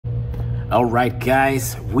All right,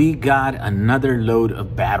 guys, we got another load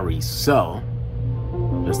of batteries. So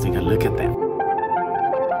let's take a look at them.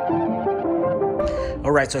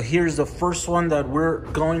 All right, so here's the first one that we're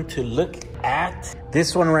going to look at.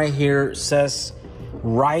 This one right here says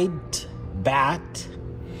Ride Bat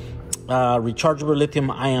rechargeable lithium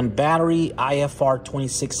ion battery, IFR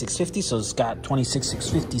 26650. So it's got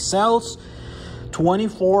 26650 cells,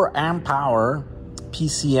 24 amp hour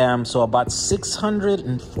PCM, so about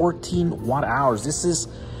 614 watt hours. This is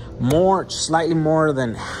slightly more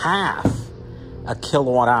than half a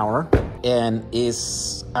kilowatt hour, and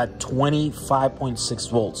is at 25.6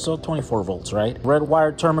 volts, so 24 volts, right? Red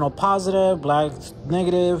wire terminal positive, black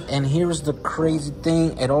negative. And here's the crazy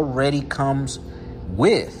thing, it already comes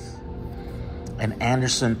with an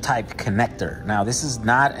Anderson type connector. Now this is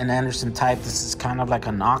not an Anderson type, this is kind of like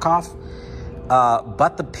a knockoff,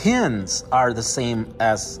 but the pins are the same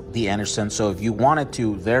as the Anderson. So if you wanted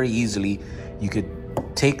to, very easily, you could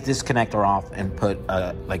take this connector off and put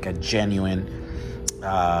like a genuine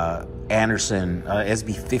Anderson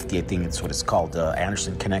SB50, I think it's what it's called, the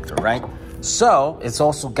Anderson connector, right? So it's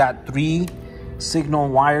also got 3 signal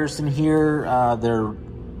wires in here. They're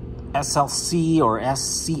SLC or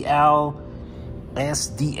SCL,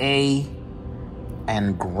 SDA,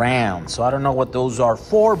 and ground. So I don't know what those are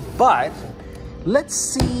for, but let's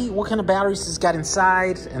see what kind of batteries it's got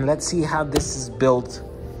inside, and let's see how this is built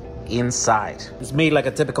inside. It's made like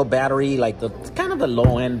a typical battery, like the kind of the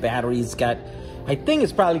low-end battery. It's got, I think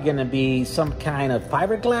it's probably gonna be some kind of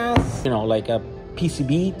fiberglass, you know, like a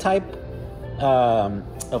PCB type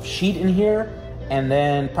of sheet in here, and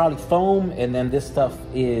then probably foam, and then this stuff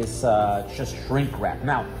is just shrink wrap.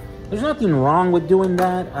 Now, there's nothing wrong with doing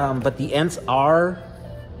that, but the ends are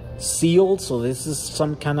sealed, so this is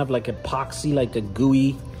some kind of like epoxy, like a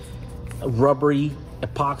gooey, rubbery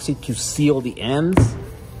epoxy to seal the ends.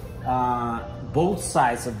 Both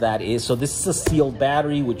sides of that is, so this is a sealed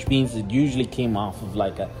battery, which means it usually came off of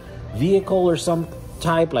like a vehicle or some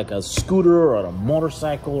type, like a scooter or a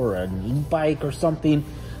motorcycle or an e-bike or something,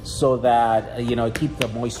 so that, you know, keep the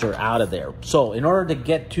moisture out of there. So in order to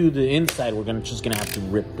get to the inside, we're just gonna have to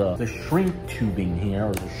rip the shrink tubing here,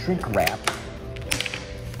 or the shrink wrap.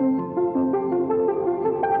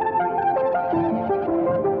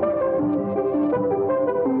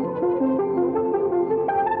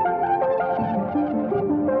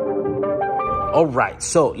 All right,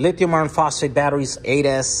 so lithium iron phosphate batteries,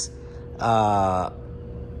 8S.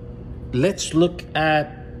 Let's look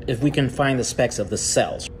at if we can find the specs of the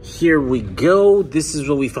cells. Here we go. This is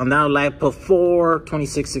what we found out. LiFePO4,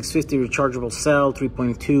 26650 rechargeable cell,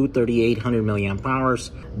 3.2, 3800 milliamp hours.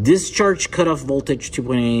 Discharge cutoff voltage,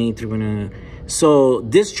 2.8, 3.9. So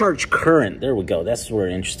discharge current, there we go. That's where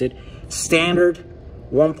we're interested. Standard,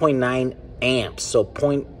 1.9 amps. So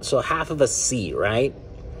half of a C, right?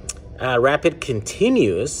 Rapid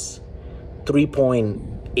continuous,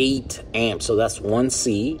 3.8 amps. So that's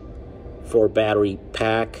 1C for battery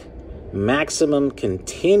pack. Maximum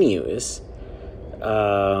continuous,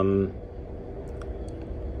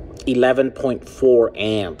 11.4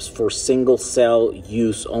 amps for single cell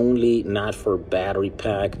use only, not for battery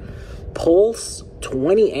pack. Pulse,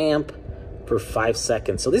 20 amp for 5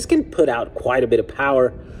 seconds. So this can put out quite a bit of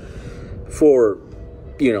power for,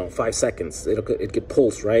 you know, 5 seconds. It could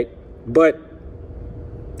pulse, right? But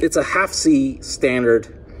it's a half C standard,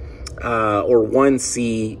 or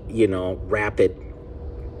 1C, you know, rapid.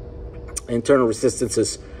 Internal resistance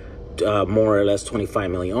is more or less 25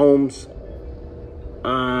 milliohms.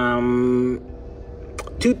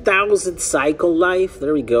 2000 cycle life,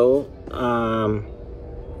 there we go.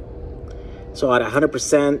 So at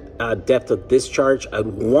 100% depth of discharge, at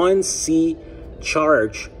 1C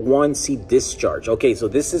charge, 1C discharge. Okay, so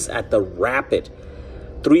this is at the rapid.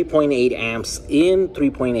 3.8 amps in,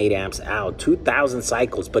 3.8 amps out, 2000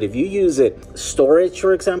 cycles. But if you use it storage,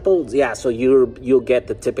 for example, yeah, so you'll get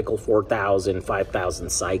the typical 4,000,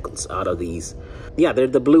 5,000 cycles out of these. Yeah, they're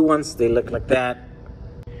the blue ones. They look like that.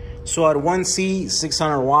 So at 1C,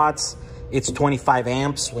 600 watts, it's 25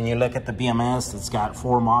 amps. When you look at the BMS, it's got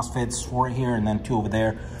 4 MOSFETs, 4 here and then 2 over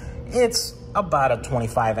there. It's about a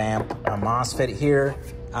 25 amp MOSFET here.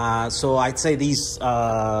 So I'd say these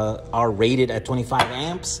are rated at 25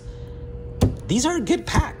 amps. These are good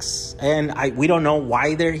packs, and we don't know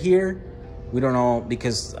why they're here. We don't know,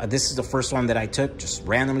 because this is the first one that I took, just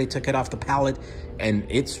randomly took it off the pallet, and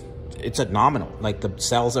it's a nominal. Like the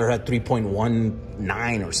cells are at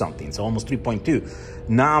 3.19 or something, so almost 3.2.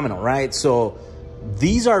 Nominal, right? So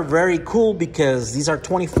these are very cool because these are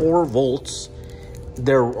 24 volts.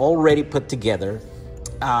 They're already put together.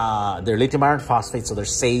 They're lithium iron phosphate, so they're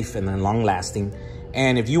safe and they're long lasting.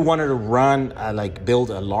 And if you wanted to run, like build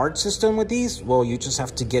a large system with these, well, you just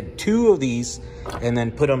have to get 2 of these and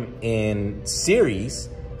then put them in series.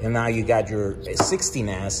 And now you got your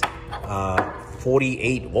 16S,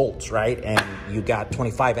 48 volts, right? And you got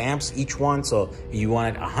 25 amps each one. So if you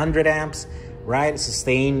wanted 100 amps, right?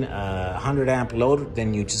 Sustain 100 amp load,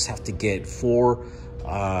 then you just have to get 4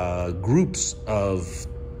 groups of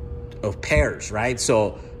pairs, right?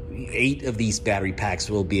 So 8 of these battery packs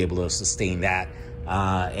will be able to sustain that.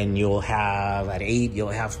 And you'll have, at 8, you'll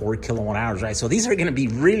have 4 kilowatt hours, right? So these are gonna be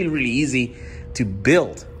really, really easy to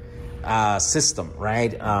build system,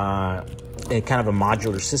 right? Kind of a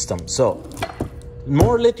modular system. So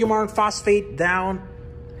more lithium iron phosphate down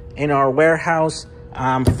in our warehouse.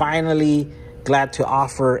 I'm finally glad to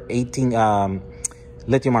offer 18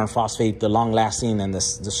 lithium iron phosphate, the long lasting and the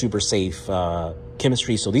super safe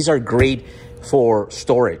chemistry. So these are great for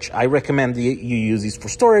storage. I recommend you use these for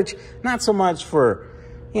storage, not so much for,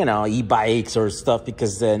 you know, e-bikes or stuff,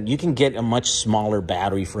 because then you can get a much smaller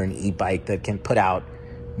battery for an e-bike that can put out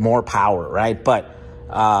more power, right? But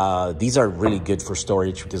these are really good for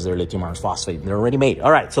storage because they're lithium iron phosphate. They're already made.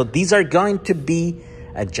 All right, so these are going to be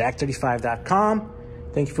at jack35.com.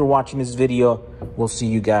 Thank you for watching this video. We'll see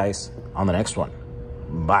you guys on the next one.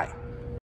 Bye.